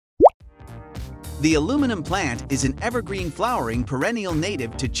The aluminum plant is an evergreen flowering perennial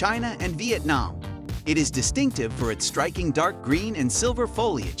native to China and Vietnam. It is distinctive for its striking dark green and silver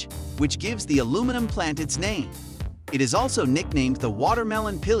foliage, which gives the aluminum plant its name. It is also nicknamed the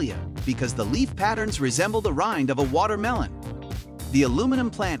watermelon Pilea because the leaf patterns resemble the rind of a watermelon. The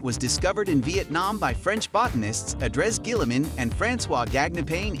aluminum plant was discovered in Vietnam by French botanists Adrien Guillemin and François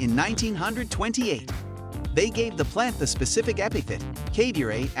Gagnepane in 1928. They gave the plant the specific epithet,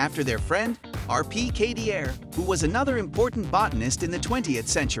 cadierei, after their friend, R.P. Cadier, who was another important botanist in the 20th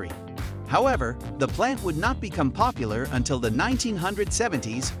century. However, the plant would not become popular until the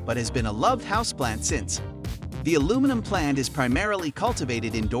 1970s but has been a loved houseplant since. The aluminum plant is primarily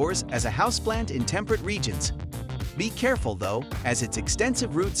cultivated indoors as a houseplant in temperate regions. Be careful though, as its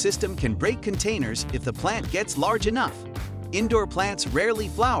extensive root system can break containers if the plant gets large enough. Indoor plants rarely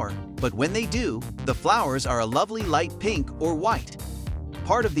flower, but when they do, the flowers are a lovely light pink or white.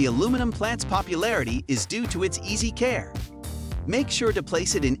 Part of the aluminum plant's popularity is due to its easy care. Make sure to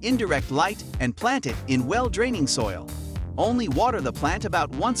place it in indirect light and plant it in well-draining soil. Only water the plant about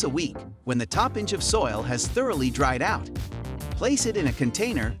once a week when the top inch of soil has thoroughly dried out. Place it in a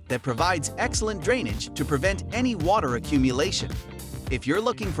container that provides excellent drainage to prevent any water accumulation. If you're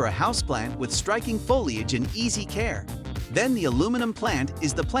looking for a houseplant with striking foliage and easy care, then the aluminum plant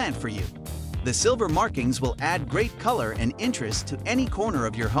is the plant for you. The silver markings will add great color and interest to any corner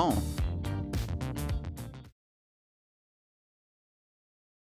of your home.